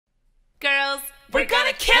Girls, we're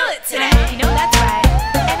gonna kill it today. You know that's right.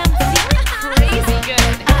 And I'm feeling crazy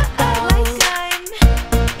good. Like I'm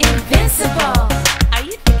invincible. Are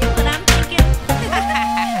you thinking what I'm thinking?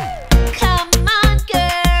 Come on,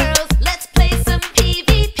 girls, let's play some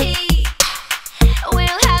PvP.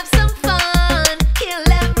 We'll have some fun, kill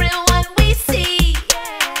everyone we see.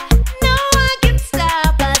 No one can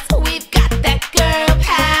stop us, we've got that girl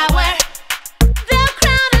power. They'll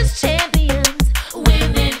crown us champions,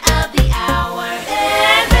 women of the hour.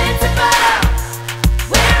 Invincible,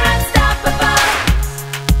 we're unstoppable,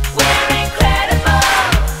 we're incredible.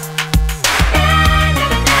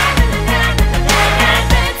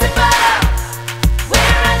 Invincible,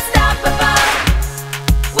 we're unstoppable,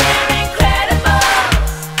 we're incredible.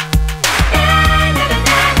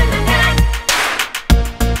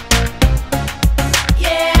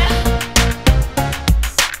 Yeah.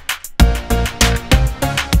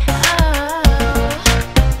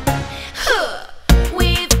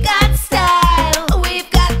 We've got style, we've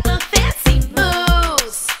got the fancy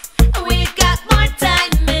moves, we've got more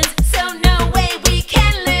diamonds, so no way we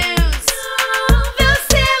can lose. Those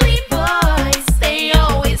silly boys, they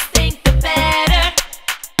always think they're better.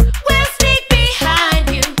 We'll sneak behind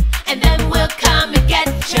you, and then we'll come and get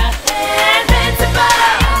ya. Invincible,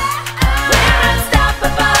 we're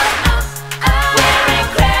unstoppable, we're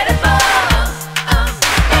incredible.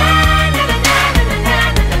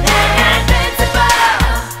 Invincible,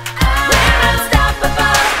 we're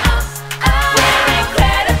unstoppable, we're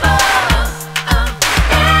incredible.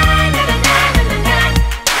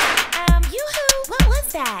 Yoo-hoo, what was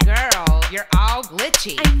that? Girl, you're all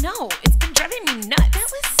glitchy. I know, it's been driving me nuts. That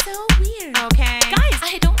was so weird. Okay. Guys,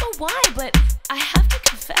 I don't know why, but I have to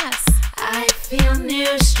confess. I feel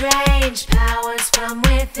new, strange powers from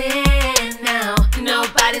within now.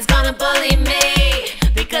 Nobody's gonna bully me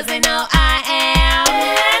because they know I am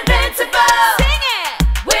invincible. Sing it!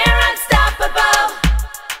 We're unstoppable.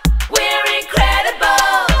 We're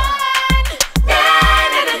incredible.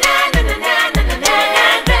 Invincible.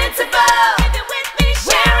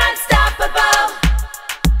 We're unstoppable.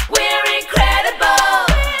 We're incredible.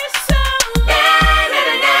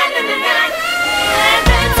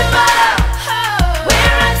 Invincible.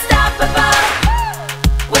 We're unstoppable.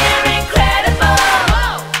 We're incredible.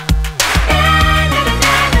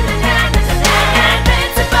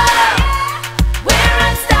 Invincible. We're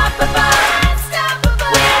unstoppable.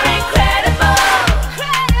 We're incredible.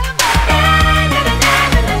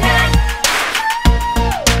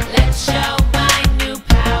 Let's show my new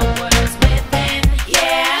powers within.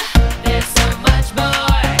 Yeah, there's so much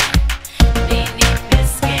more beneath this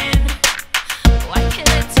skin. Why can't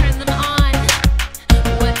I turn them on?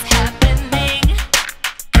 What's happening?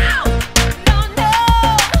 Ow! No, no!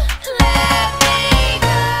 Let me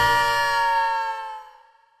go!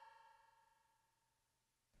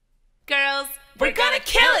 Girls, we're gonna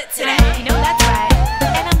kill it today. You know that's right.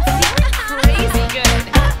 And I'm feeling crazy good.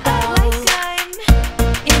 Like I'm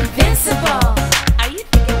invincible. Are you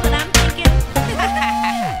thinking what I'm thinking?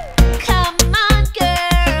 Come on,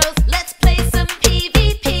 girls, let's play some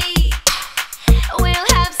PvP. We'll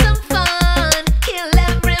have some fun, kill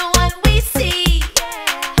everyone we see.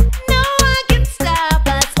 No one can stop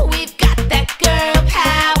us, we've got that girl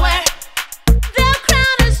power. They'll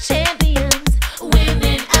crown us champions,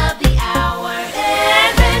 women of the hour.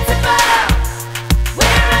 Invincible,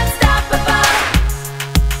 we're unstoppable,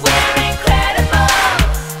 we're incredible.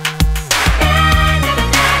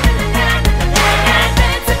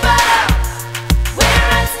 Invincible, we're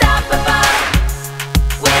unstoppable,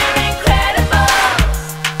 we're incredible.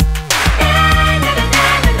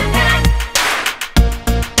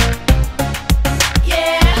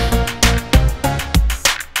 Yeah.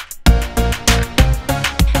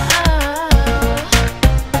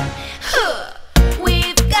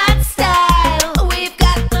 We've got style, we've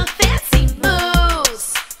got the fancy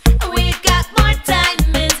moves, we've got more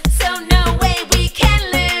diamonds, so no way we can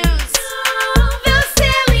lose. Those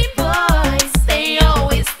silly boys, they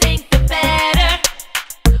always think they're better.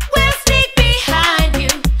 We'll sneak behind you,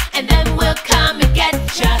 and then we'll come and get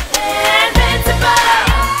ya. Invincible,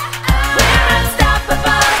 we're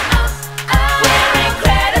unstoppable, we're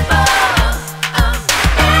incredible.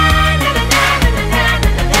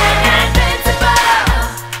 Invincible,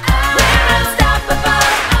 we're unstoppable,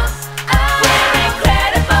 we're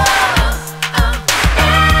incredible.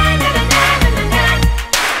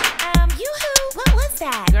 Yoo-hoo, what was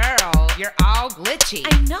that? Girl, you're all glitchy.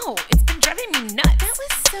 I know, it's been driving me nuts. That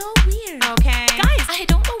was so weird. Okay. Guys, I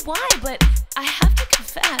don't know why, but I have to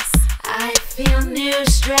confess. I feel new,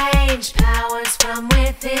 strange powers from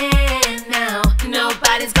within now.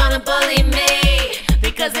 Nobody's gonna bully me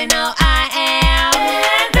because they know I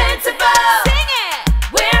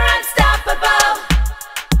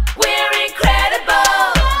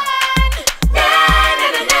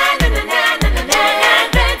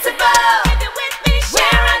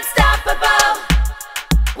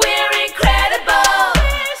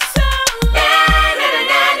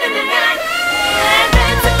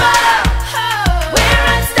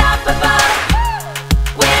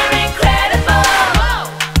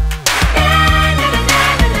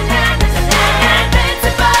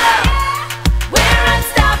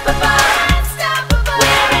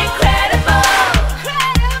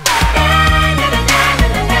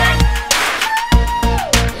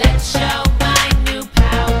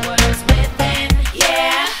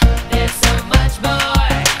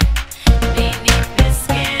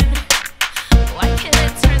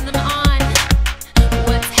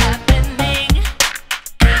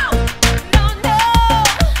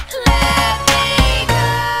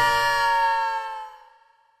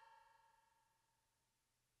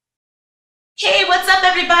up,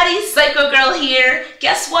 everybody? Psycho Girl here.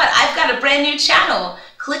 Guess what? I've got a brand new channel.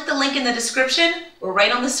 Click the link in the description or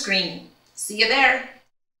right on the screen. See you there.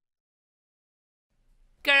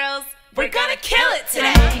 Girls, we're gonna kill it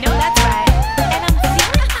today. You know that's right. And I'm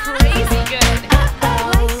feeling crazy good. Like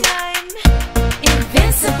I'm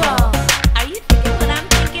invincible. Are you thinking what I'm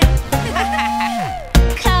thinking?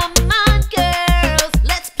 Come on, girls,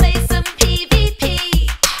 let's play some PvP.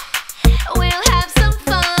 We'll have some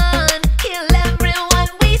fun, kill everyone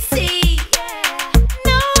we see.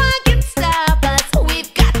 No one can stop us,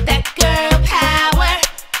 we've got that girl power.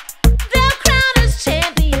 They'll crown us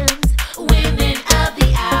champions, women of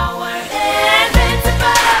the hour.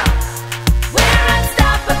 Invincible, we're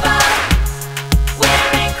unstoppable,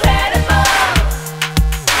 we're incredible.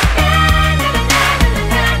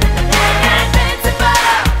 Invincible,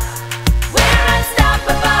 we're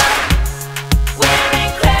unstoppable, we're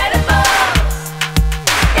incredible.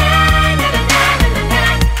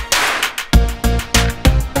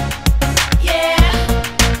 Yeah.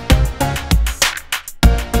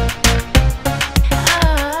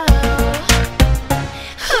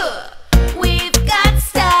 We've got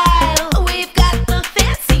style, we've got the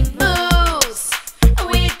fancy moves,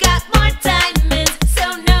 we've got more diamonds,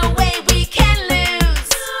 so no way we can lose.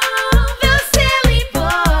 Those silly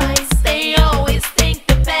boys, they always think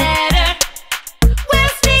they're better. We'll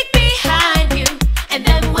sneak behind you, and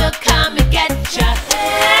then we'll come and get ya.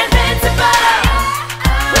 Invincible,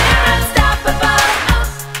 we're unstoppable,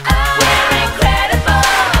 we're incredible.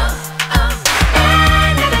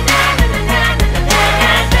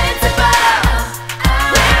 Invincible,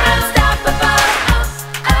 we're unstoppable,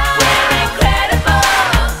 we're incredible.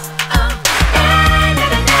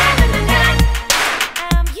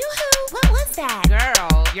 Yoo-hoo, what was that?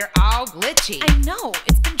 Girl, you're all glitchy. I know,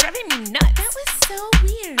 it's been driving me nuts. That was so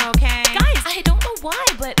weird. Okay. Guys, I don't know why,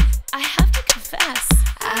 but I have to confess.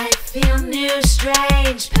 I feel new,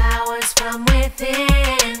 strange powers from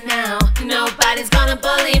within now. Nobody's gonna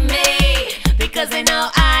bully me because they know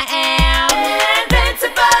I am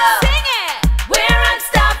invincible. Sing it! We're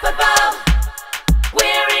unstoppable.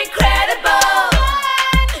 We're incredible.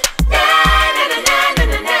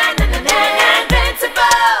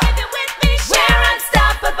 Invincible. If you're with me, we're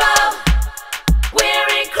unstoppable. We're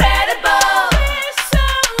incredible. We're so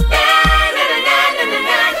invincible.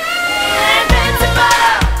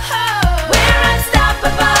 We're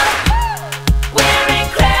unstoppable. We're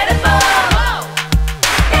incredible.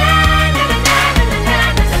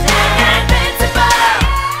 Invincible.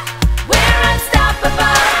 We're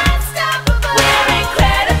unstoppable. We're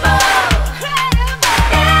incredible.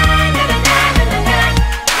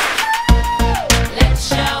 Let's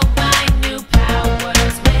show my new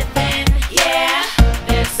powers within. Yeah,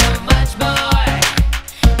 there's so much more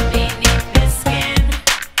beneath this skin.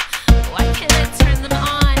 Why can't I turn them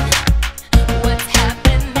on? What's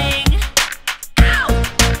happening? Ow!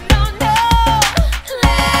 No, no!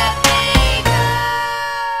 Let me go!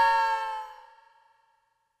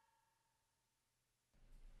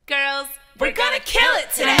 Girls, we're gonna kill it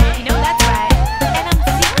today. You know that's right. And I'm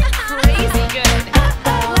feeling crazy good. Like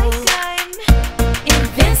I'm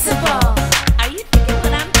invincible. Are you thinking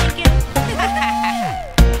what I'm thinking?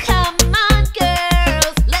 Come on,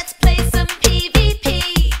 girls, let's play some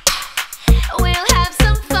PvP. We'll have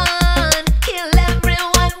some fun, kill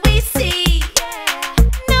everyone we see.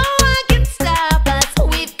 No one can stop us,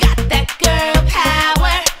 we've got that girl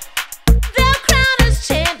power. They'll crown us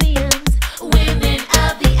champions, women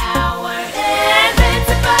of the hour.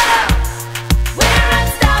 Invincible, we're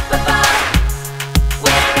unstoppable,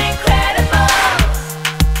 we're incredible.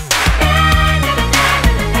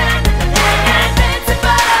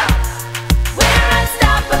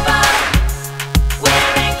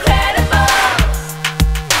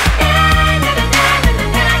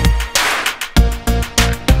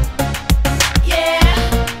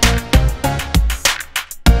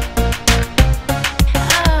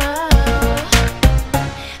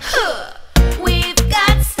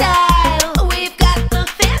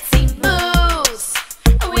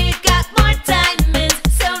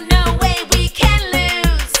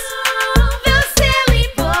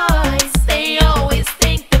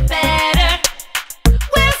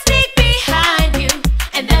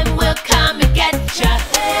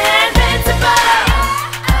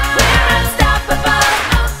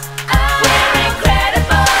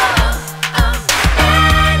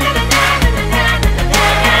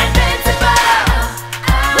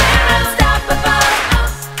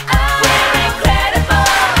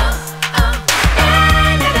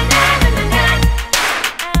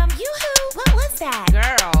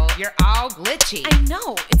 you're all glitchy. I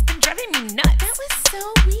know, it's been driving me nuts. That was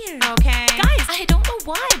so weird. Okay. Guys, I don't know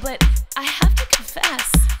why, but I have to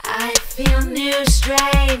confess. I feel new,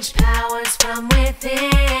 strange powers from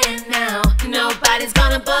within now. Nobody's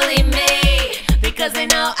gonna bully me because they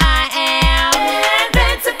know I am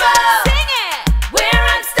invincible. Sing it! We're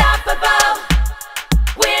unstoppable.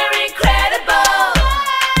 We're incredible.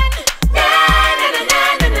 Invincible.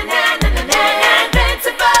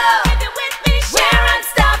 If you're with me, we're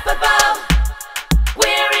unstoppable.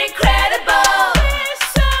 We're incredible. We're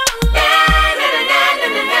so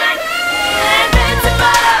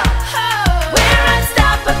invincible. We're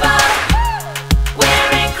unstoppable.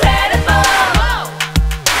 We're incredible.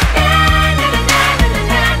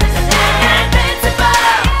 Invincible.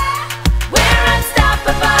 We're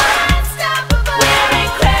unstoppable. We're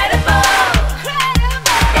incredible.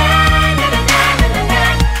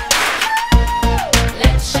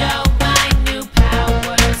 Let's show my new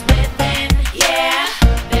powers within. Yeah,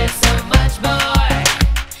 there's so much more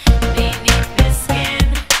beneath this skin.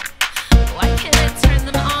 Why can't I turn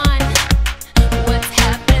them on? What's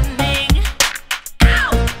happening?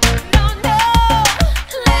 Ow! No, no!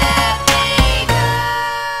 Let me go!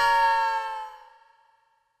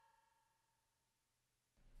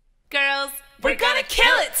 Girls, we're gonna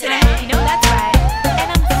kill it today. You know that's right.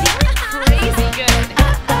 And I'm feeling crazy good.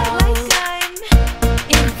 Like I'm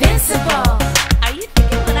invincible. Are you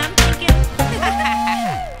thinking what I'm thinking?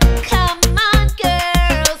 Come on,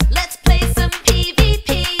 girls, let's play some PvP.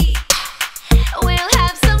 We'll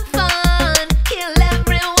have some fun, kill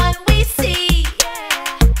everyone we see.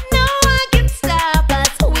 No one can stop us,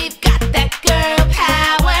 we've got that girl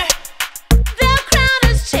power. They'll crown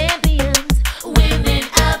us champions, women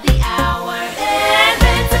of the hour.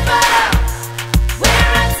 Invincible,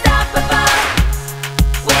 we're unstoppable,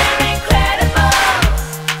 we're incredible.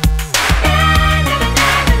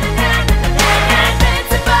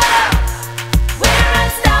 Invincible, we're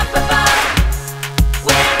unstoppable,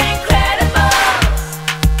 we're incredible.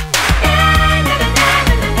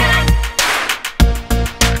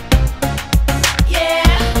 Yeah.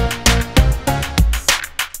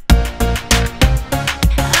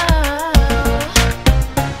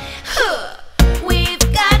 We've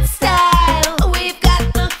got style, we've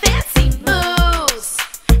got the fancy moves,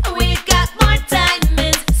 we've got more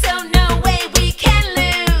diamonds, so no way we can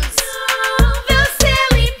lose. Those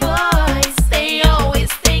silly boys, they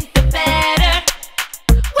always think they're better.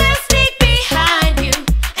 We'll sneak behind you,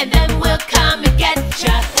 and then we'll come and get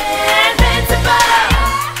ya. Invincible,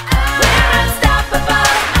 we're unstoppable,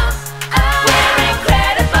 we're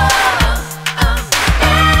incredible.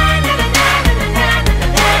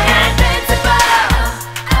 Invincible,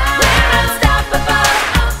 we're unstoppable,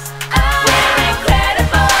 we're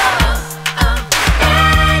incredible.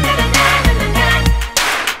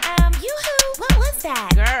 Yoo-hoo, what was that?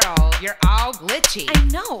 Girl, you're all glitchy. I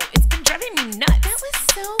know, it's been driving me nuts. That was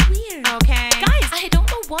so weird. Okay. Guys, I don't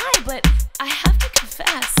know why, but I have to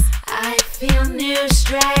confess. I feel new,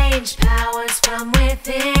 strange powers from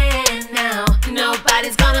within now.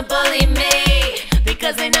 Nobody's gonna bully me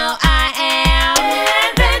because they know I am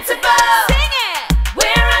invincible. Sing it!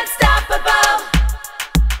 We're unstoppable.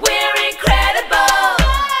 We're incredible.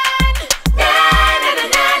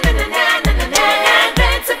 Invincible.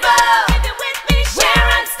 If you're with me, we're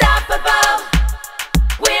unstoppable.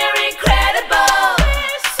 We're incredible.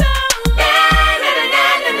 We're so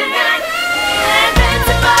invincible.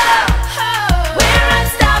 We're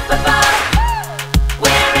unstoppable.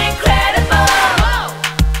 We're incredible.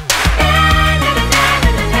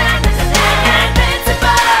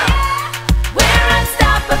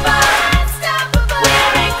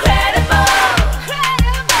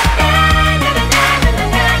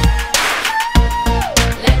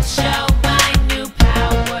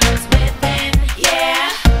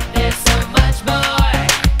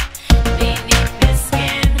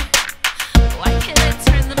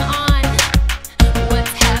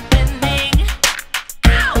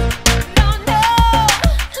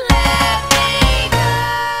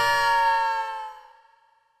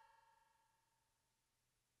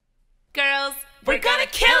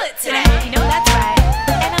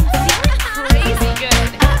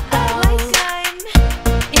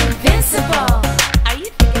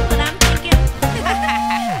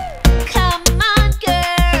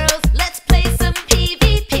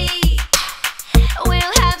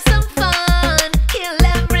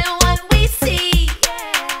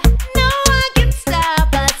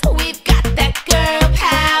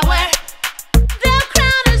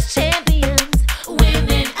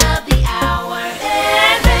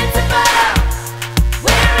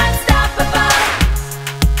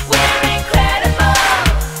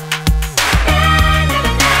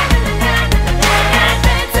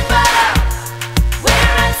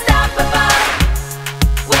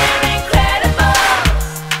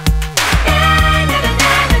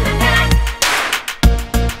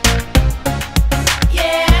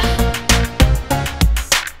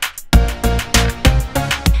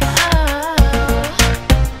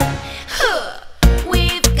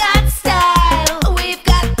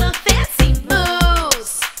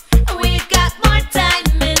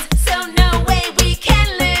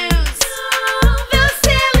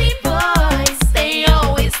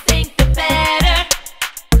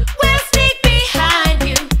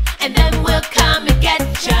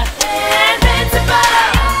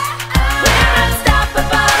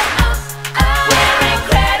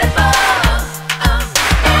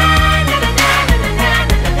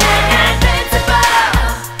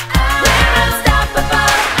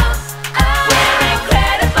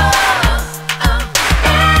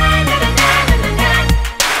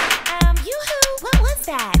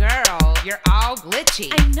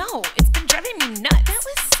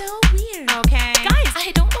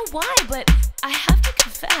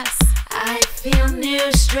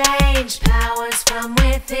 strange powers from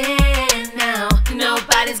within now.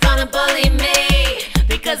 Nobody's gonna bully me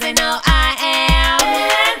because they know I am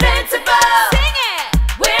invincible. Sing it!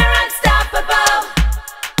 We're unstoppable.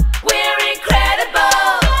 We're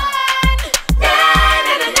incredible. Na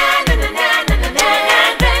na na na na na na na na na.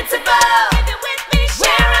 Invincible. If you're with me,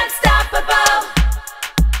 we're unstoppable.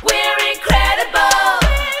 We're incredible.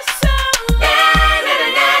 We're so na na na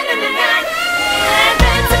na na na na.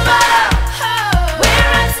 Invincible.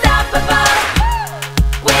 We're unstoppable.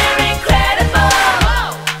 We're incredible.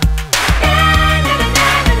 Na na na na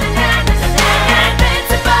na na na na.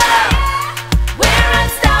 Invincible. We're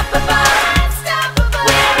unstoppable.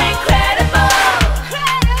 We're incredible.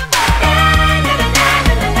 Na na na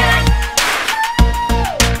na na na.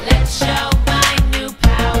 Let's show my new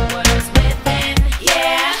powers within.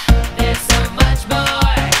 Yeah, there's so much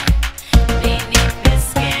more beneath this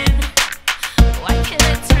skin. Why can't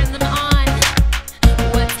I turn them on?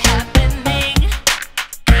 What's happening?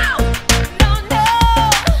 Ow! No, no!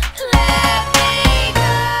 Let me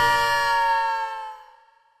go!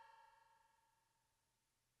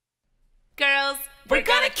 Girls, we're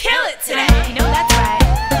gonna kill it today. You know that's right.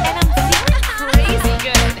 And I'm feeling crazy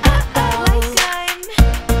good. Like I'm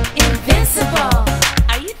invincible.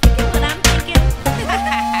 Are you thinking what I'm thinking?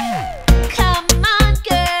 Come on,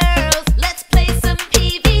 girls, let's play some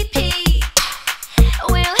PvP.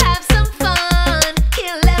 We'll have some fun,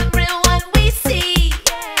 kill everyone we see.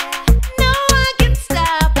 No one can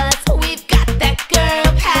stop us, we've got that girl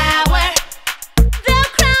power. They'll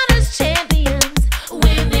crown us champions,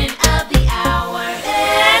 women of the hour.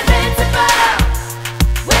 Invincible,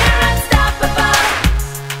 we're unstoppable,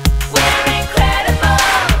 we're incredible.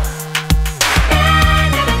 Na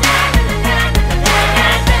na na na na na na na.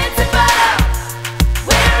 Invincible,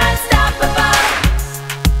 we're unstoppable,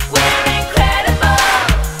 we're incredible.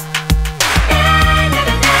 Na na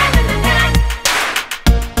na na na na.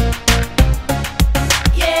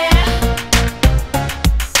 Yeah.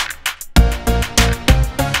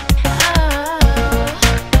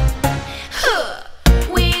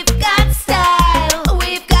 We've got style,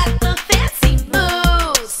 we've got the fancy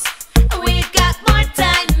moves, we've got more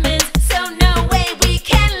diamonds, so no way we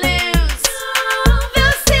can lose.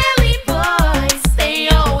 Those silly boys, they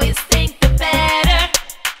always think they're better.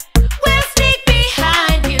 We'll sneak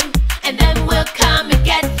behind you, and then we'll come and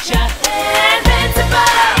get ya.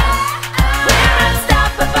 Invincible, we're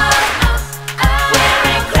unstoppable, we're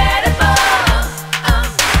incredible.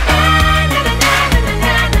 Na na na na na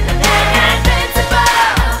na na na. Invincible,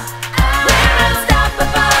 we're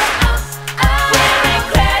unstoppable, we're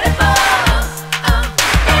incredible.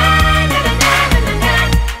 Na na na na na na.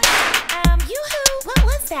 Yoo-hoo, what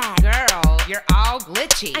was that? Girl, you're all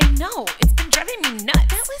glitchy. I know, it's been driving me nuts.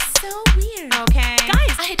 That was so weird. Okay.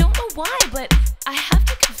 Guys, I don't know why, but I have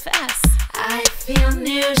to confess. I feel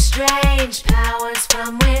new strange powers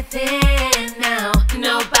from within now.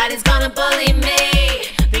 Nobody's gonna bully me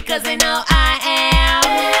because they know I am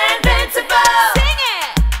invincible. Sing it!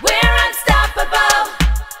 We're unstoppable.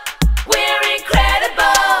 We're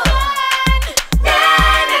incredible. Na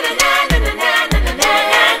na na na na na na na na na.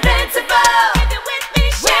 Invincible. If you're with me,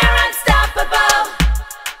 we're unstoppable.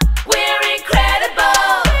 We're incredible.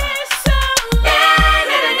 We're so na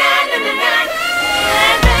na na na na na na.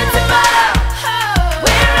 Invincible.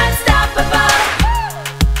 We're unstoppable.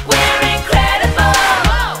 We're incredible.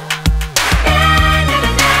 Na na na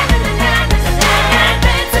na na na na na.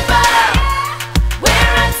 Invincible.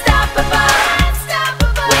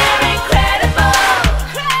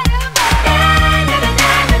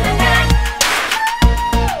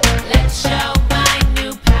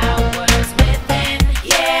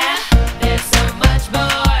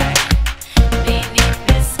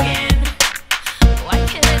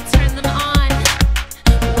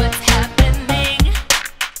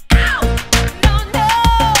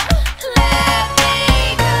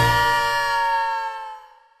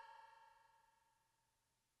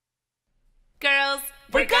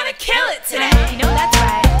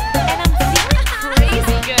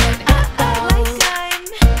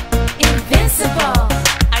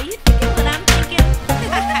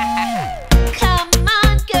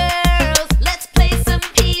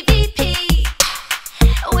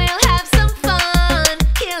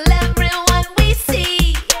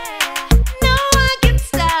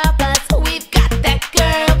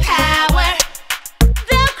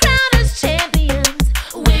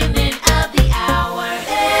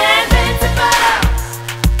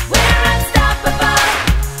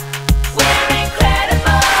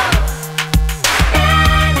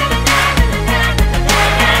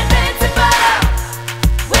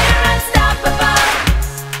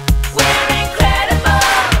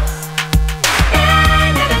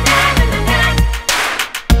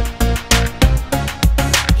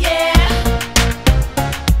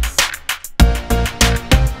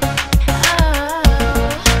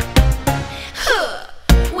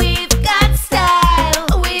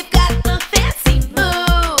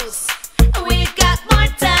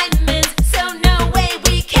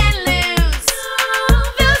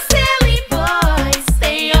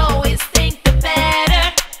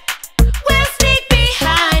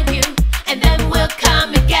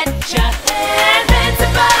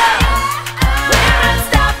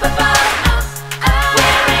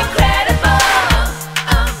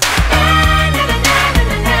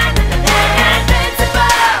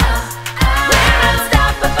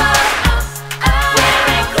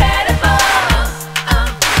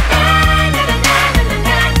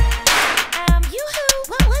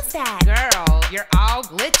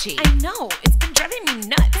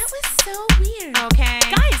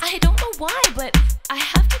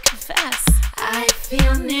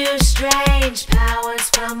 new strange powers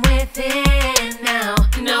from within now.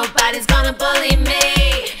 Nobody's gonna bully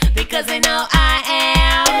me because they know I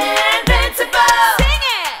am invincible. Sing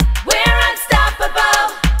it! We're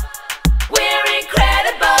unstoppable. We're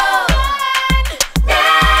incredible. Invincible.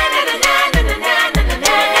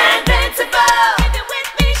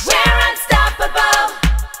 We're unstoppable.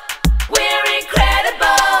 We're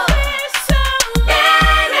incredible.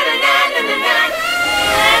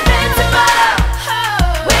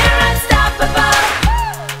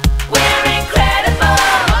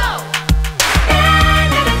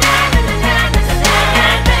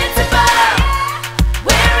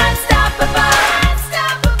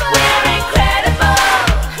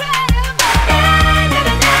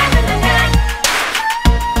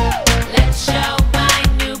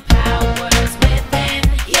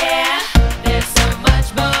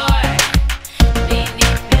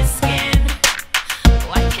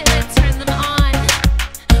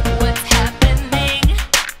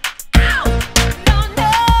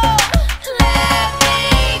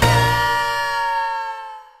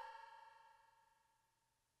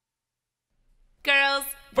 Girls,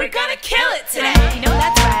 we're gonna kill it today. You know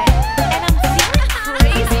that's right. And I'm feeling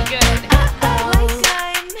crazy good. Like I'm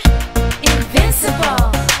invincible.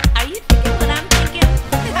 Are you thinking what I'm thinking?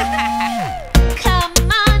 Come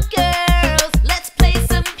on, girls, let's play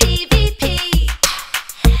some PvP.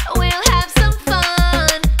 We'll have some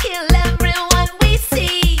fun, kill everyone we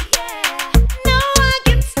see. No one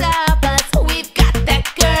can stop us, we've got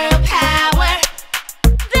that girl power.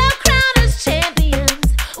 They'll crown us champions,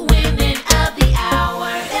 women of the hour.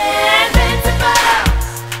 Invincible,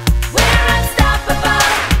 we're unstoppable,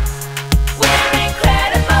 we're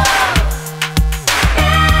incredible.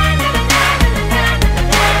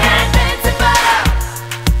 Invincible,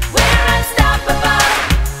 we're unstoppable,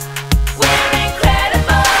 we're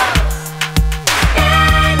incredible.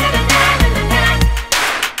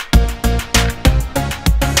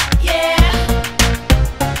 Yeah.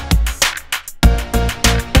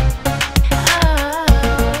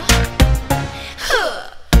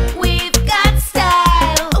 We've got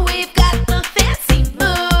style, we've got the fancy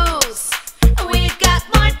moves. We've got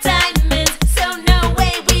more diamonds, so no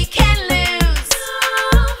way we can lose.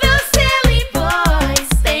 Those silly boys,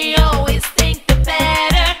 they always think they're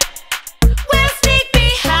better. We'll sneak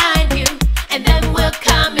behind you, and then we'll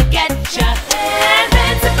come and get ya.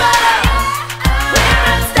 Invincible, we're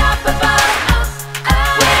unstoppable,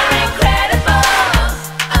 we're incredible.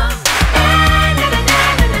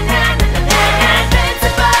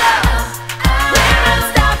 Invincible, we're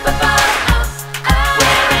unstoppable,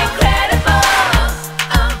 we're incredible.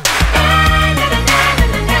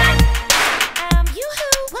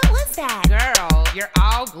 Yoo-hoo, what was that? Girl, you're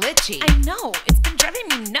all glitchy. I know, it's been driving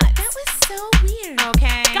me nuts. That was so weird.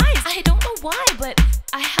 Okay. Guys, I don't know why, but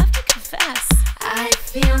I have to confess. I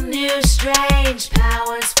feel new strange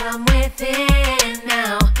powers from within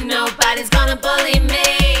now. Nobody's gonna bully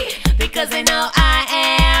me because they know I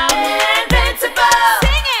am invincible.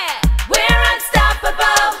 Sing it! We're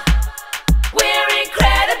unstoppable. We're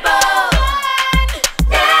incredible.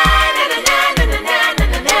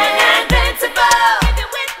 Invincible.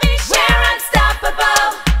 We're unstoppable.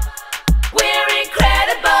 We're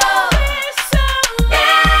incredible.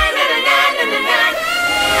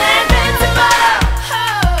 Invincible.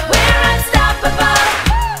 We're unstoppable.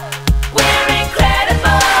 We're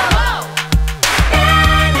incredible.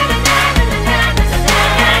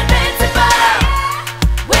 Invincible.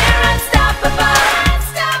 We're unstoppable.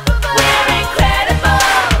 We're incredible.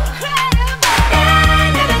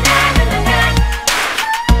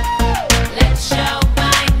 Let's show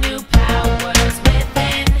my new powers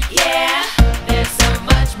within. Yeah, there's so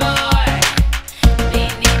much more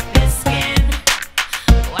beneath this skin.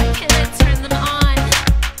 Why can't I turn them on?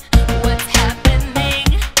 What's happening?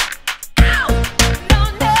 Ow! No,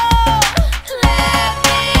 no! Let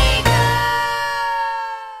me go!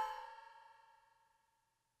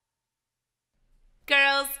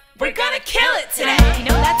 Girls, we're gonna kill it today. You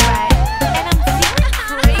know that's right. And I'm feeling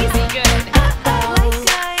crazy good. Like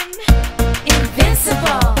I'm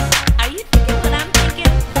invincible. Are you thinking what I'm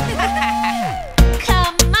thinking?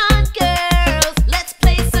 Come on, girls, let's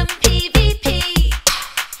play some PvP.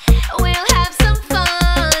 We'll have some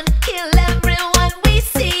fun, kill everyone we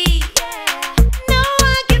see. No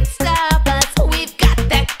one can stop us, we've got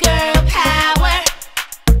that girl power.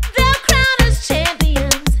 They'll crown us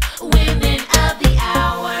champions, women of the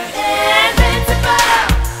hour. Invincible,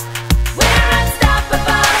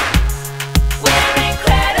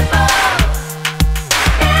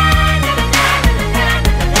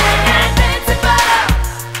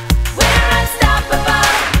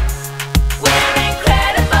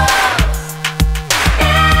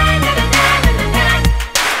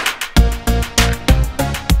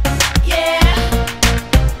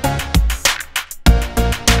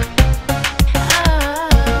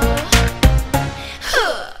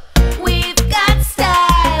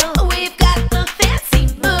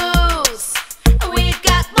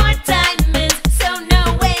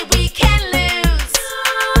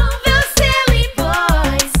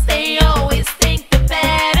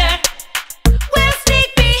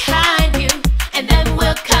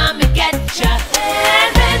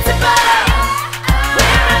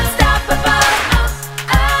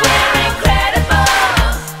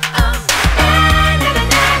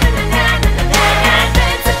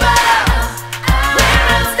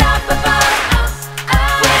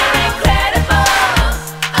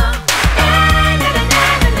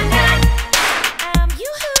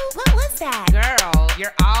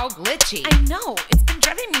 glitchy. I know, it's been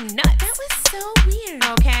driving me nuts. That was so weird.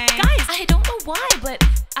 Okay. Guys, I don't know why, but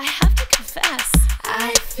I have to confess.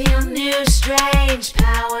 I feel new strange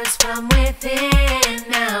powers from within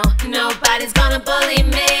now. Nobody's gonna bully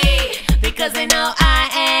me because they know I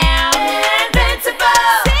am invincible.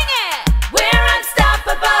 Sing it! We're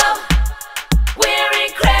unstoppable. We're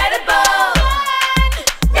incredible.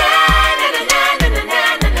 Na na na na na na na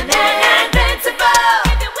na na na invincible.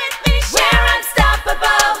 If you're with me, We're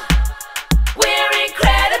unstoppable. We're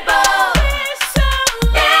incredible. we're so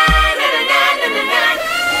Na na na na na na na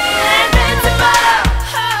invincible.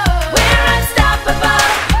 We're unstoppable.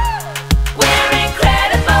 We're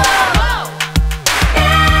incredible. Na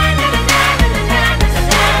na na na na na na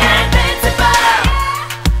na invincible.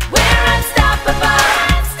 We're unstoppable.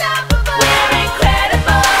 We're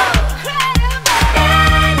incredible. Na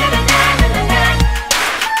na na na na na.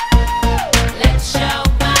 Let's show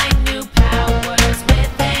my new powers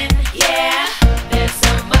within. Yeah, there's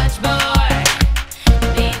so much more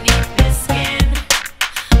beneath the skin.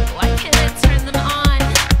 Why can't I turn them on?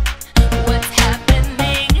 What's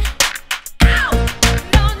happening? Ow!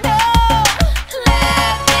 No, no!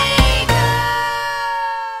 Let me go.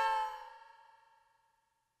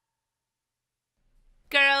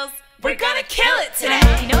 Girls, we're gonna kill it today.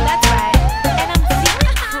 You know that's right. And I'm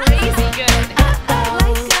feeling crazy good. Like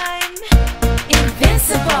I'm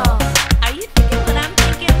invincible. Are you thinking what I'm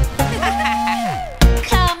thinking?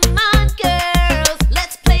 Come on, girls,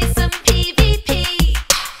 let's play some PvP.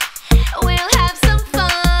 We'll have some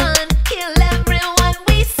fun, kill everyone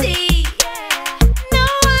we see. No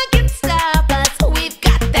one can stop us, we've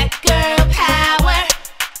got that girl power.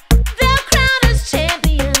 They'll crown us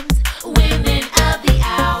champions, women of the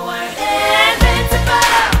hour.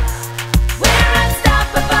 Invincible. We're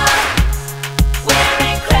unstoppable. We're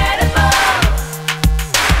incredible.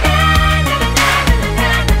 Na na na na na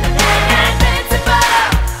na na na invincible.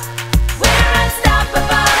 We're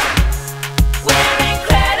unstoppable. We're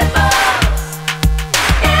incredible.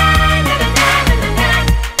 Na na na na na na na.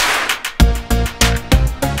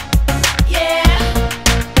 Yeah.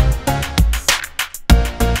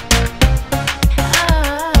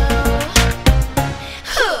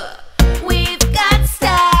 We've got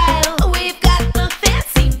style, we've got the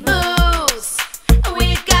fancy moves.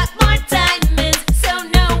 We've got more diamonds, so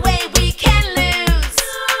no way we can lose.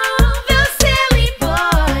 Those silly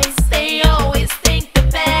boys, they always think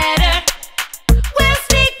they're better. We'll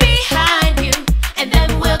sneak behind you, and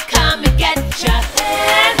then we'll come and get ya.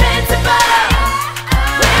 Invincible.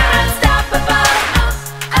 We're unstoppable.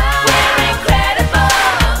 We're incredible.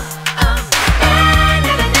 Na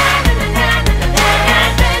na na na na na na na na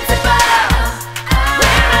invincible.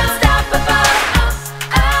 We're unstoppable.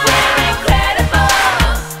 We're incredible.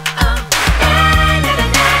 Na na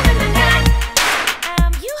na na na na.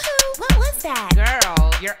 Yoo-hoo, what was that?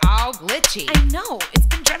 Girl, you're all glitchy. I know, it's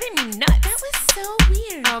been driving me nuts. That was so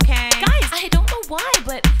weird. Okay. Guys, I don't know why,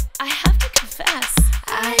 but I have to confess.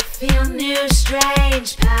 I feel new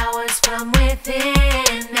strange powers from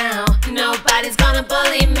within now. Nobody's gonna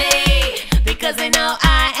bully me because they know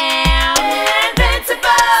I am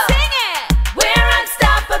invincible. Sing it! We're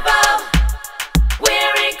unstoppable.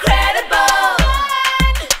 We're incredible.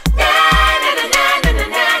 Na na na na na na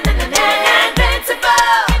na na na na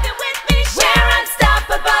invincible. If you're with me, We're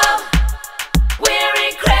unstoppable. We're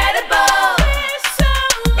incredible. we're so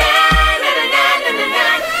Na na na na na na na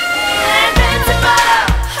invincible.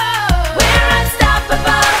 We're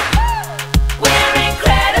unstoppable. We're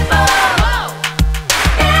incredible.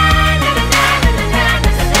 Na na na na na na na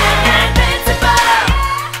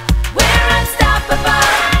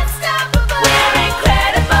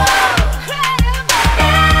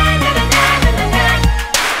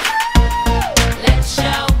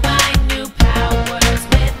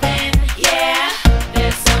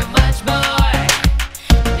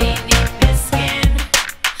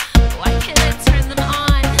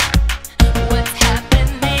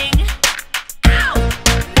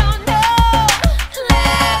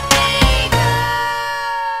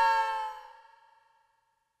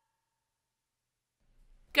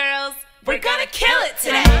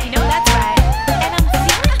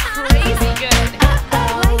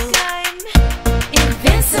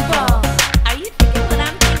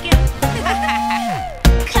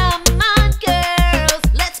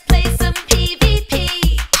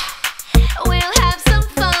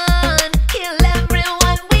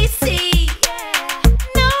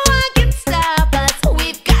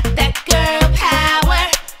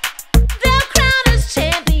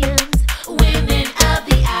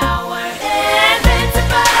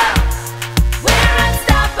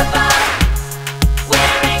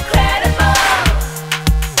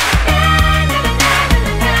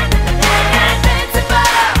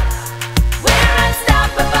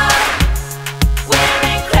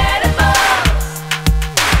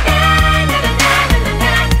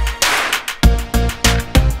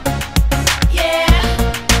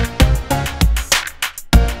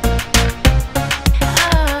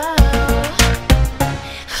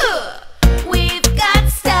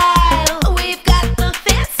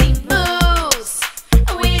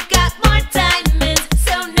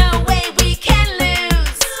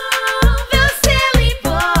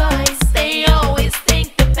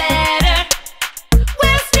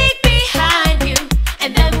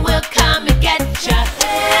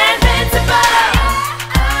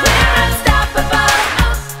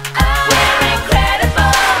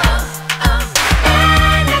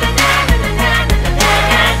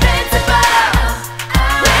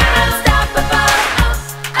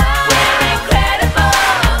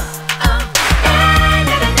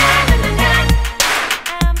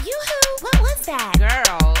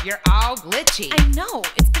glitchy. I know,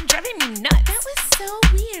 it's been driving me nuts. That was so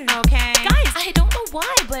weird. Okay. Guys, I don't know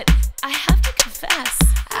why, but I have to confess.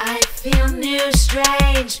 I feel new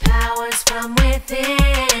strange powers from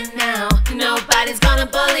within now. Nobody's gonna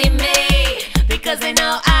bully me because they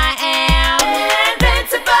know I am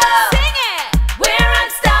invincible. Sing it! We're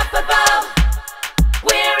unstoppable.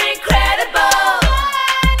 We're incredible.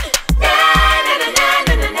 Na na na na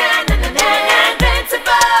na na na na na na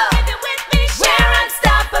invincible. If you're with me, we're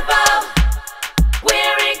unstoppable.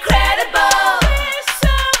 We're incredible. We're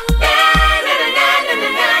so na na na na na na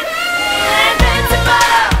na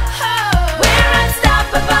invincible. We're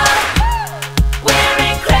unstoppable. We're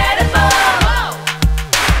incredible.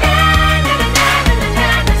 Na na na na na na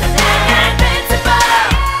na na invincible.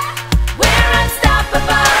 We're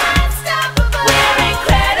unstoppable. We're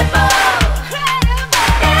incredible.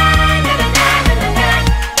 Na na na na na na.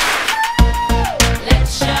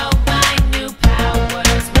 Let's show my new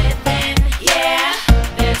powers within. Yeah,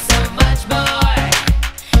 there's so much more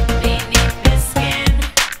beneath the skin.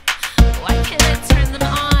 Why can't I turn them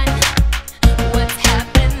on? What's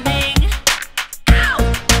happening? Ow!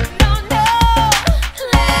 No, no!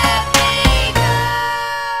 Let me go!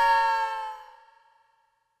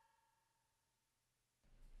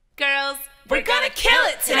 Girls, we're gonna kill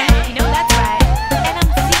it today. You know that's right. And I'm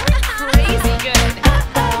feeling crazy good. Like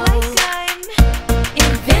I'm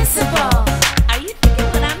invincible. Are you thinking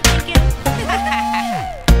what I'm thinking?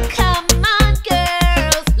 Come on,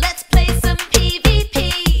 girls, let's play some PvP.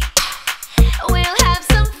 We'll have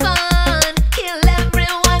some fun, kill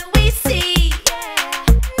everyone we see.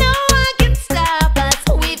 No one can stop us,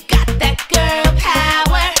 we've got that girl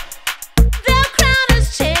power. They'll crown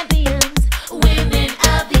us champions, women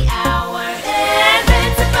of the hour.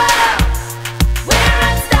 Invincible, we're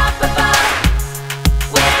unstoppable,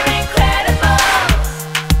 we're incredible.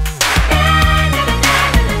 Na na na na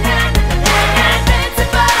na na na na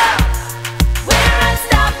invincible. We're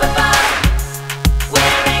unstoppable.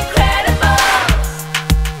 We're incredible.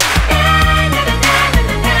 Na na na na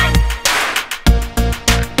na na.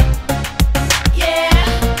 Yeah.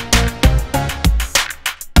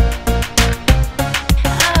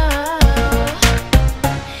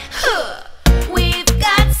 Oh. We've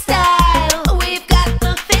got style. We've got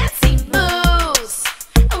the fancy moves.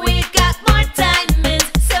 We've got more diamonds,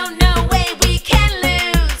 so no way we can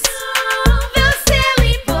lose. Those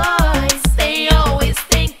silly boys, they always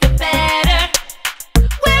think they're better.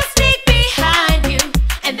 We'll sneak behind you,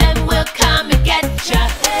 and then we'll come and get ya.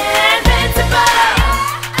 Invincible,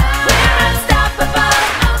 we're unstoppable,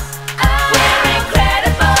 we're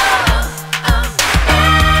incredible. Na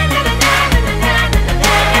na na na na na na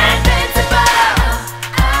na invincible,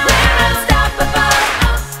 we're unstoppable,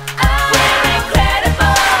 we're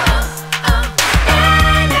incredible. Na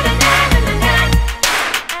na na na na na.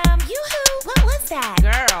 Yoo-hoo, what was that?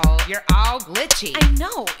 Girl, you're all glitchy. I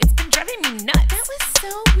know, it's been driving me nuts. That was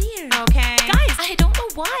so weird. Okay. Guys, I don't know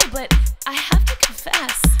why, but I have to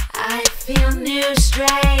confess. I feel new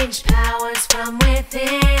strange powers from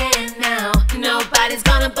within now. Nobody's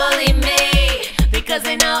gonna bully me because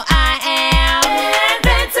they know I am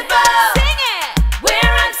invincible. Sing it!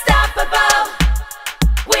 We're unstoppable.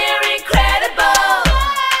 We're incredible.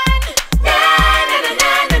 Na na na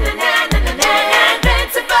na na na na na na na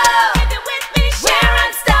invincible. If you're with me, we're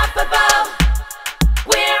unstoppable.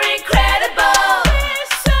 We're incredible. We're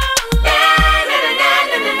so na na na na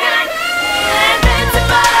na na na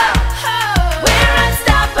invincible. We're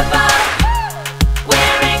unstoppable.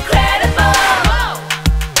 We're incredible.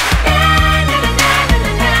 Na na na na na na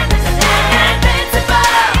na na invincible.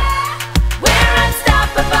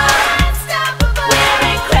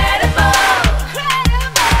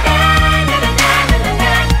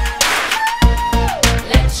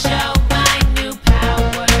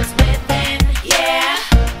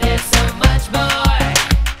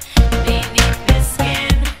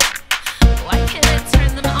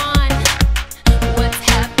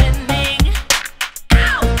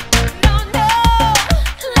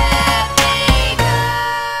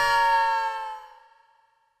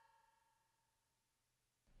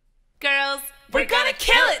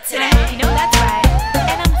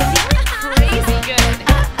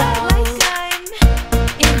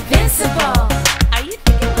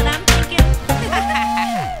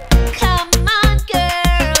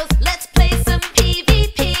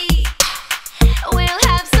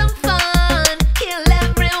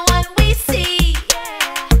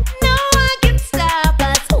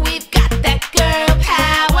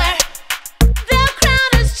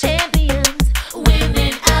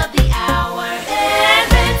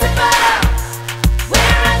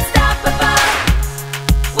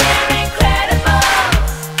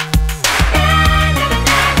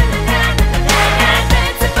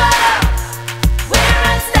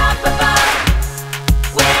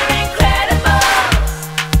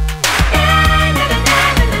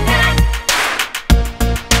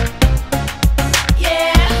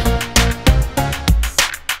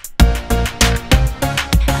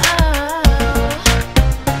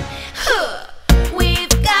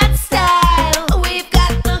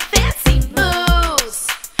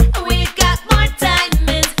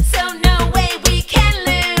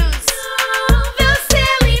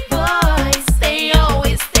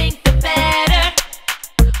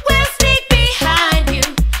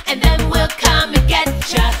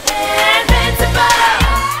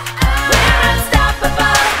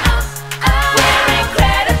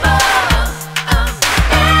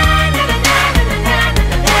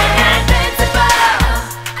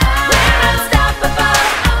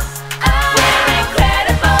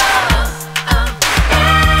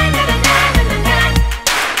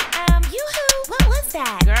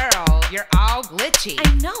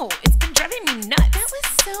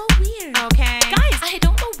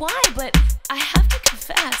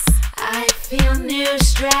 confess. I feel new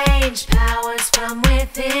strange powers from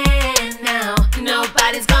within now.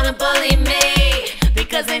 Nobody's gonna bully me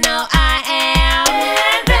because they know I am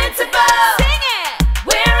invincible. Sing it!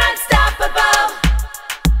 We're unstoppable.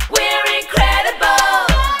 We're incredible.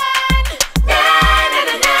 Na na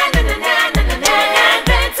na na na na na na na na.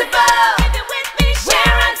 Invincible. If you're with me,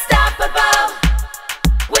 We're unstoppable.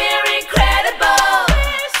 We're incredible.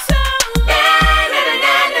 we're so Na na na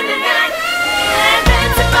na na na na.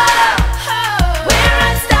 Invincible. We're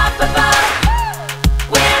unstoppable.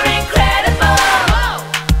 We're incredible.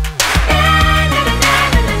 Na na na na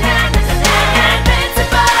na na na na.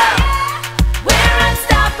 Invincible. We're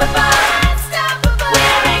unstoppable.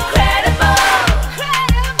 We're incredible.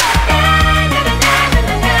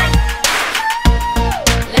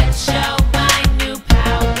 Let's show my new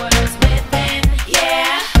powers within.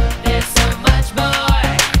 Yeah, there's so much more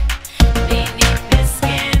beneath this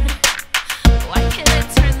skin. Why can't I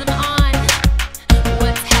turn them on?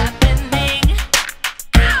 What's happening?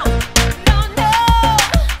 Ow! No, no!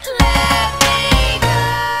 Let me go.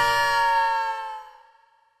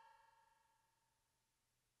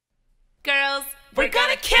 Girls, we're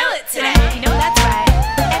gonna kill it today. You know that's right.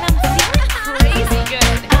 And I'm feeling crazy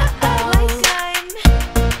good. Like I'm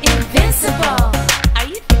invincible. Are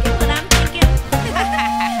you thinking what I'm thinking?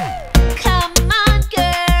 Come on,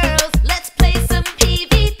 girls, let's play some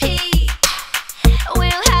PvP.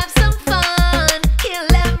 We'll have some fun, kill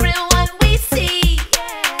everyone we see.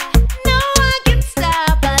 No one can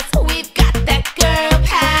stop us, we've got that girl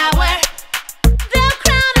power. They'll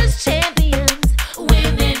crown us champions,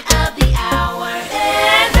 women of the hour.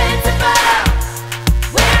 Invincible.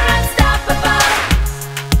 We're unstoppable.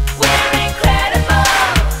 We're incredible.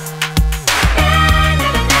 Na na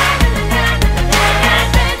na na na na na na.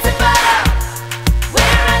 Invincible.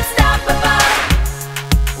 We're unstoppable.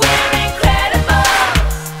 We're incredible.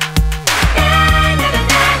 Na na na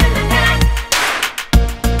na na na.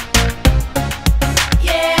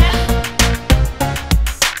 Yeah.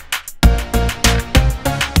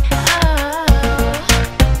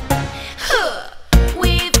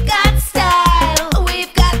 We've got style,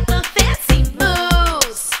 we've got the fancy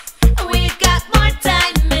moves. We've got more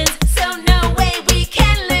diamonds, so no way we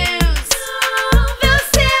can lose. Those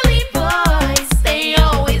silly boys, they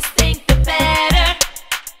always think they're better.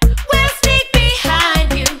 We'll sneak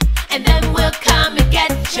behind you, and then we'll come and get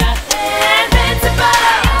ya. Invincible.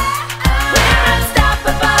 We're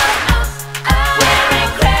unstoppable. We're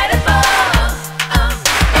incredible.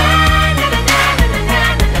 Na na na na na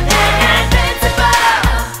na na na. Invincible.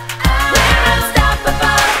 We're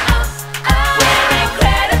unstoppable. We're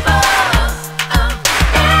incredible.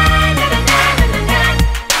 Na na na na na na.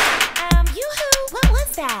 Yoo-hoo, what was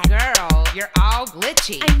that? Girl, you're all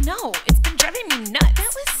glitchy. I know, it's been driving me nuts.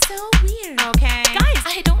 That was so weird. Okay. Guys,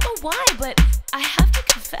 I don't know why, but I have to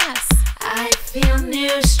confess. I feel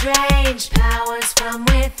new strange powers from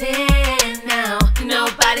within now.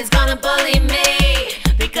 Nobody's gonna bully me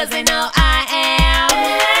because they know I am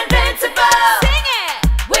invincible. Sing it!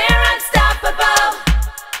 We're unstoppable.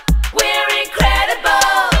 We're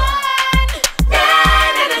incredible. Na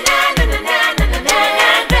na na na na na na na na na.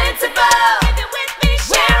 Invincible. If you're with me,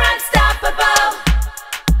 We're unstoppable.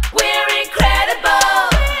 We're incredible.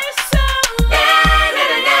 we're so Na na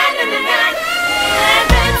na na na na na.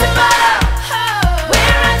 Invincible.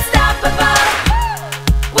 We're unstoppable.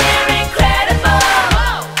 We're incredible.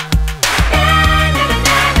 Na na na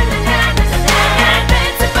na na na na na.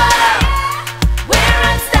 Invincible. We're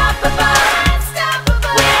unstoppable.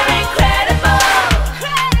 We're incredible.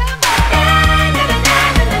 Na na na na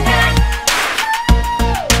na na na.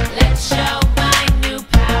 Let's show my new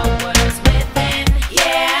powers within.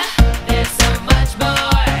 Yeah, there's so much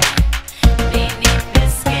more beneath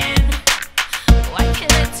this skin. Why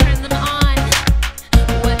can't I turn them on?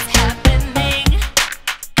 What's happening?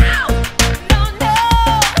 Ow! No, no!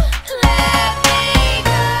 Let me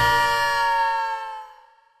go.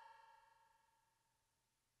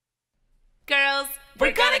 Girls,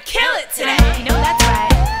 we're gonna kill it today. You know that's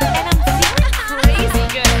right. And I'm feeling crazy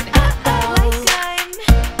good. Like I'm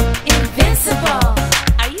invincible.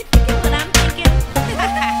 Are you thinking what I'm thinking?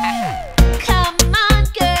 Come on,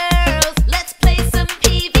 girls, let's play some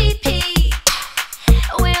PvP.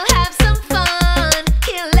 We'll have some fun,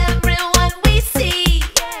 kill everyone we see.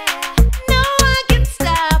 No one can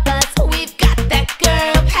stop us, we've got that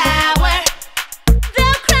girl power.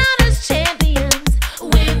 They'll crown us champions,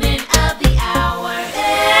 women of the hour.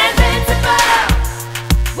 Invincible.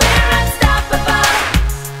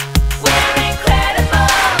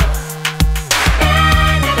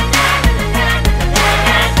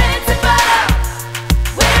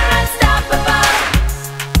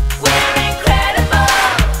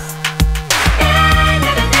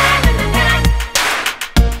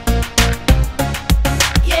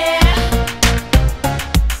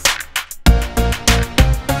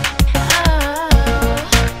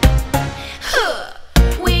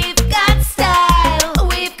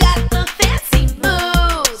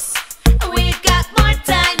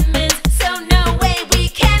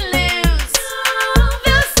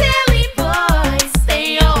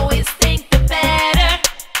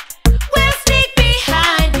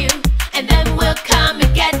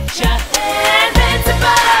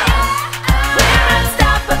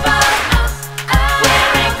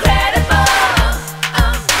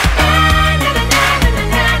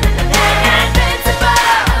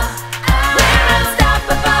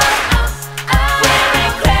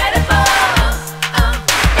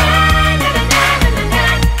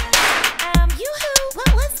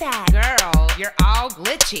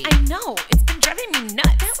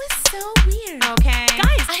 so weird. Okay.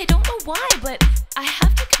 Guys, I don't know why, but I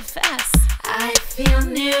have to confess. I feel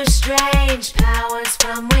new strange powers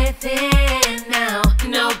from within now.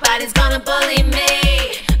 Nobody's gonna bully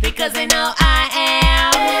me because they know I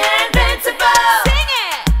am invincible. Sing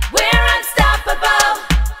it! We're unstoppable.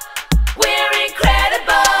 We're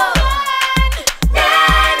incredible. Na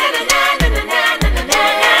na na na na na na na na na.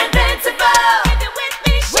 Invincible. If you're with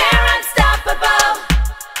me, We're unstoppable.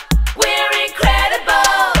 We're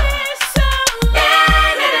incredible. we're so Na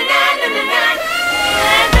na na na na na na.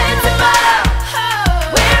 Invincible.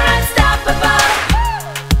 We're unstoppable.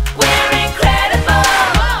 We're incredible.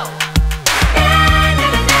 Na na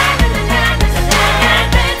na na na na na na.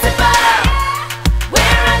 Invincible.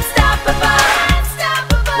 We're unstoppable.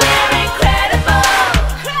 We're incredible.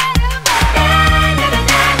 Na na na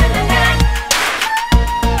na na na na.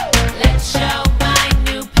 Let's show my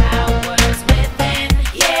new powers within.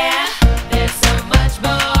 Yeah, there's so much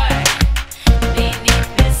more beneath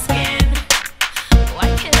this skin. Why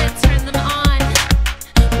can't I turn them on?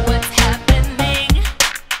 What's happening?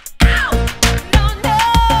 Ow! No, no!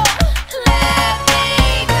 Let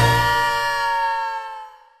me go.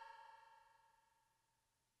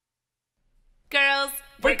 Girls,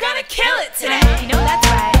 we're gonna kill it today. You know that's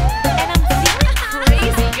right. And I'm feeling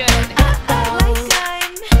crazy good. Like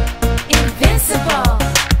I'm invincible.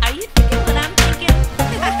 Are you thinking what I'm thinking?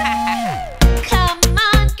 Come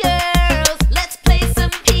on, girls, let's play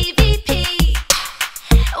some PvP.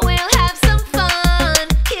 We'll have some fun,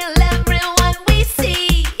 kill everyone we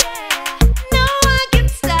see. No one can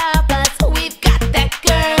stop us, we've got that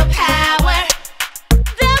girl power.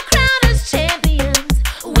 They'll crown us champions,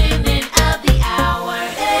 women of the hour.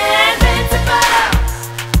 Invincible.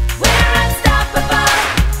 We're unstoppable.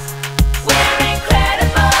 We're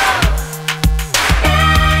incredible. Na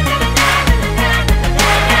na na na na na na na.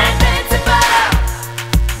 Invincible.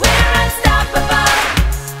 We're unstoppable.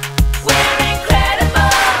 We're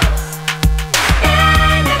incredible. Na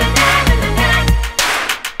na na na na na na.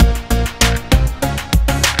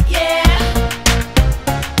 Yeah.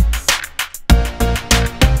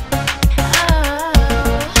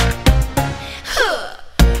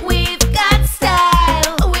 We've got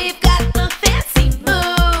style, we've got the fancy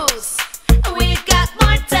moves. We've got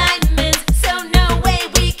more diamonds, so no way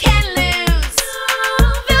we can lose.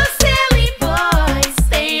 Those silly boys,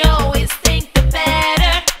 they always think they're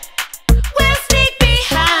better. We'll sneak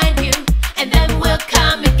behind you, and then we'll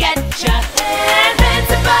come and get ya.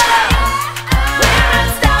 Invincible. We're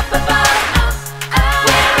unstoppable.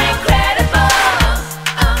 We're incredible.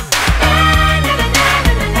 Na na na na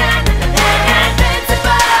na na na na.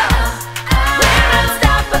 Invincible. We're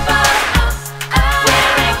unstoppable.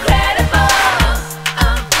 We're incredible.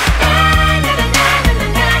 Na na na na na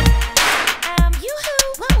na. Yoo-hoo,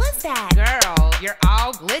 what was that? Girl, you're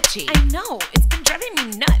all glitchy. I know, it's been driving me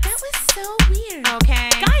nuts. That was so weird. Okay.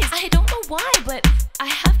 Guys, I don't know why, but I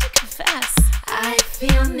have to confess. I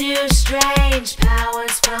feel new strange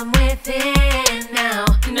powers from within now.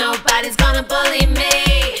 Nobody's gonna bully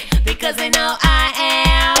me because they know I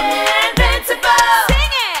am invincible.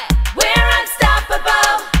 Sing it! We're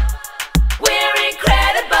unstoppable. We're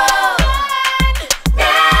incredible.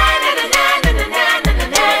 Na na na na na na na na na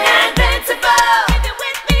na. Invincible. If you're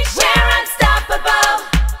with me, We're unstoppable.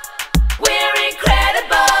 We're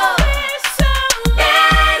incredible. we're so Na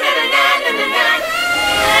na na na na na na.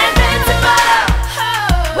 Invincible.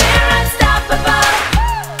 We're unstoppable.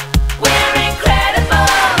 We're incredible.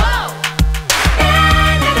 Na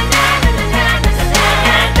na na na na na na na.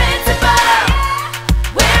 Invincible.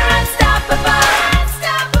 We're unstoppable.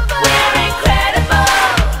 We're incredible.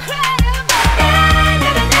 Na na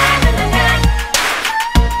na na na na na.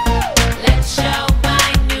 Let's show my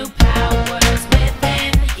new powers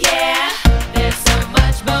within. Yeah, there's so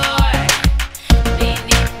much more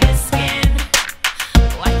beneath this skin.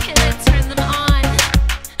 Why can't I turn them on?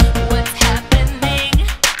 What's happening?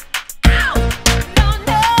 Ow! No,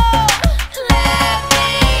 no! Let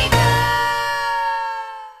me go.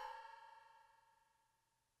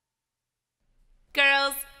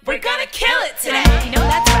 Girls, we're gonna kill it today. You know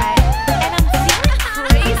that's right. And I'm feeling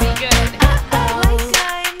crazy good. Like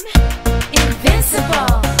I'm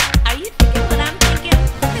invincible. Are you thinking what I'm thinking?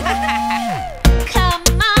 Come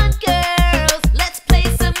on, girls, let's play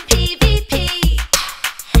some PvP.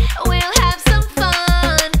 We'll have some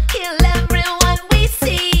fun, kill everyone we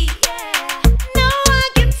see. No one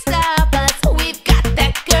can stop us, we've got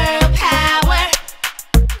that girl power.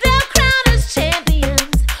 They'll crown us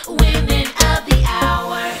champions, women of the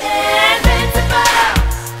hour. Invincible.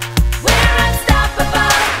 We're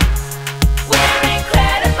unstoppable. We're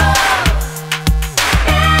incredible.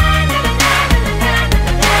 Na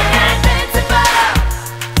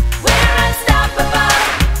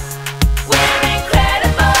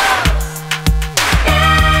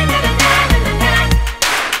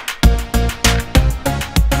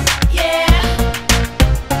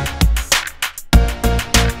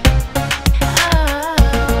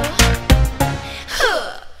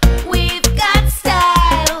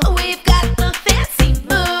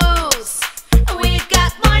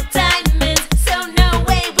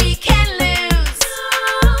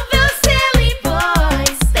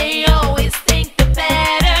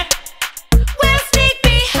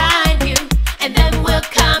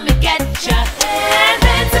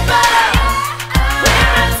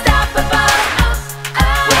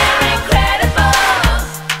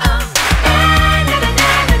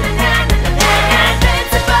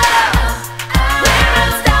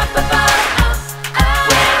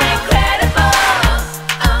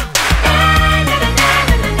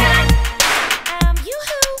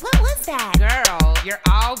that? Girl, you're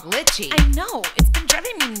all glitchy. I know, it's been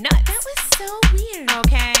driving me nuts. That was so weird.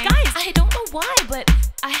 Okay. Guys, I don't know why, but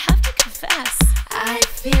I have to confess. I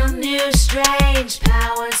feel new strange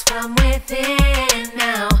powers from within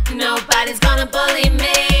now. Nobody's gonna bully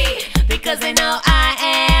me because they know I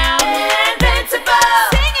am invincible.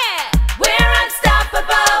 Sing it! We're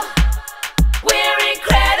unstoppable. We're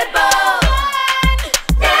incredible.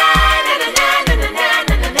 Na na na na na na na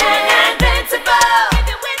na na na. Invincible. If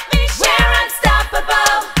you're with me, We're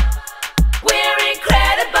unstoppable. We're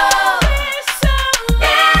incredible. we're so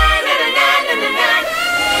Na na na na na na na.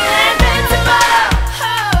 Invincible.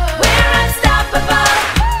 We're unstoppable.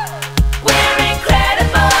 We're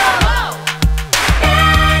incredible. Na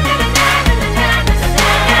na na na na na na na.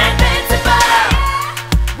 Invincible.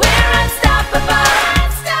 We're unstoppable.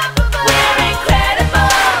 We're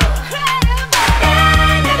incredible. Na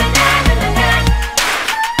na na na na na.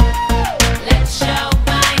 Let's show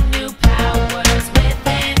my new powers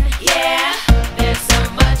within. Yeah, there's so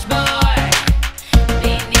much more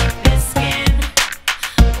beneath the skin.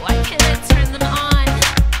 Why can't I turn them on?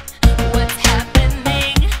 What's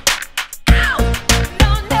happening? Ow!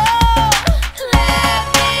 No, no! Let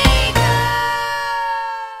me go.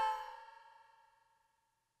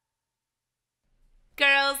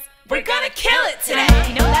 Girls, we're gonna kill it today.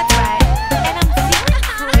 You know that's right. And I'm feeling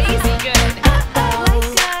crazy good. Like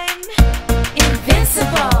I'm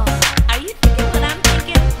invincible. Are you thinking what I'm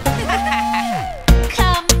thinking?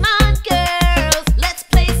 Come on, girls, let's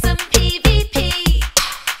play some PvP.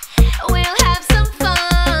 We'll have some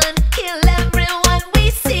fun, kill everyone we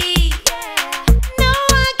see. No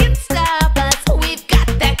one can stop us, we've got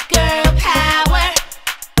that girl power.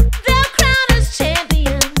 They'll crown us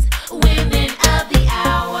champions, women of the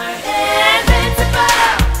hour. Invincible.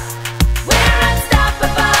 We're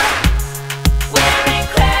unstoppable. We're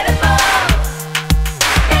incredible.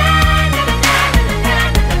 Na na na na na na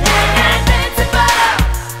na na. Invincible.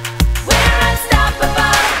 We're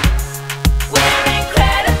unstoppable. We're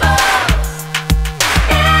incredible.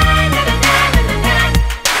 Na na na na na na.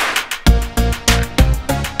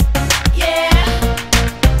 Yeah.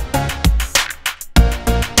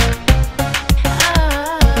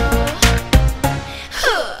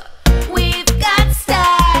 We've got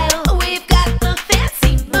style, we've got the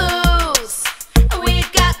fancy moves.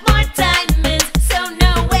 We've got more diamonds, so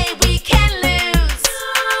no way we can lose.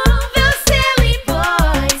 Those silly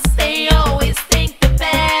boys, they always think they're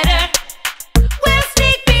better. We'll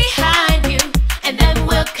sneak behind you, and then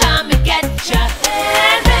we'll come and get ya.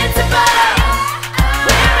 Invincible.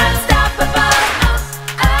 We're unstoppable.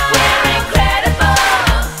 We're incredible.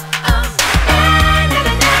 Na na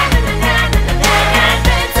na na na na na na.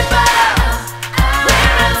 Invincible.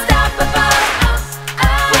 We're unstoppable.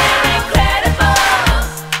 We're incredible.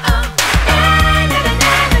 Na na na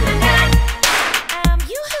na na na.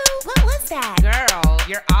 Yoo-hoo, what was that? Girl,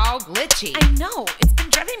 you're all glitchy. I know, it's been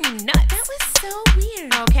driving me nuts. That was so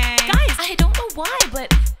weird. Okay. Guys, I don't know why, but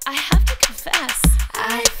I have to confess.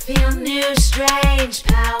 I feel new strange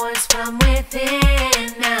powers from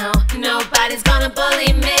within now. Nobody's gonna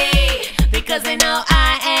bully me because they know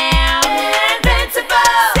I am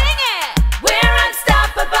invincible. Sing it! We're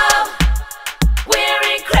unstoppable. We're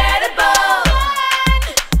incredible.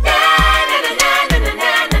 Na na na na na na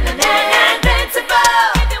na na na na. Invincible.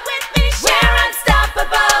 If you're with me, We're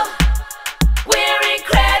unstoppable. We're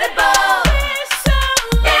incredible. we're so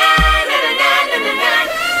Na na na na na na na.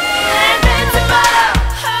 Invincible.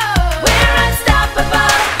 We're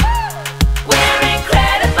unstoppable. We're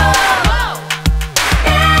incredible.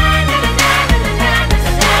 Na na na na na na na.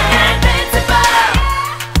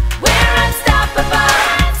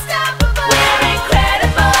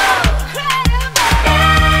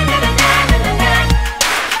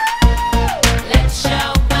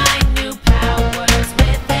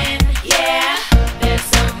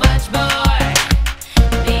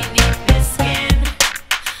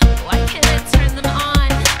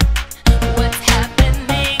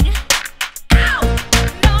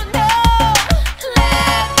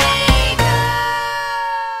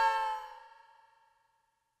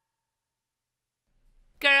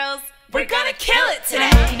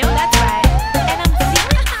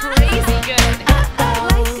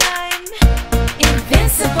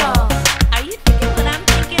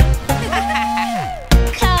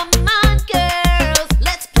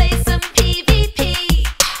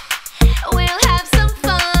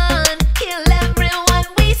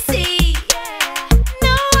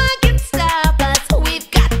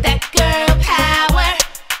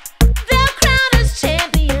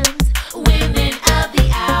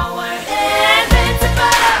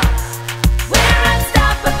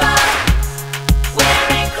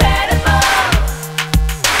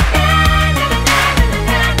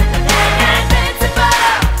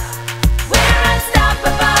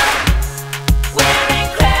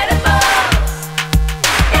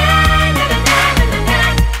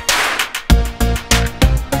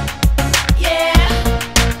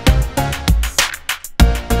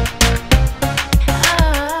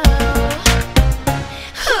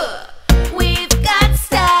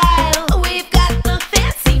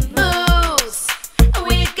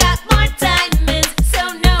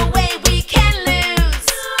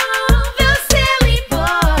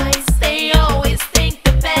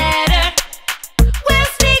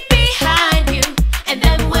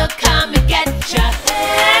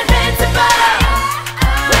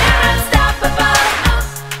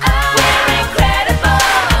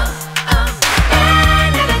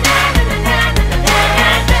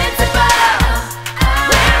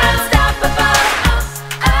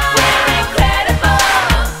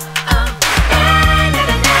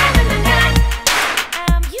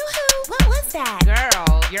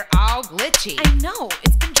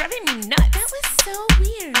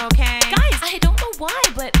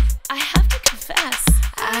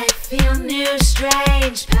 new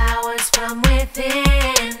strange powers from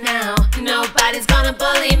within now. Nobody's gonna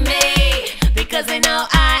bully me because they know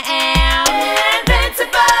I am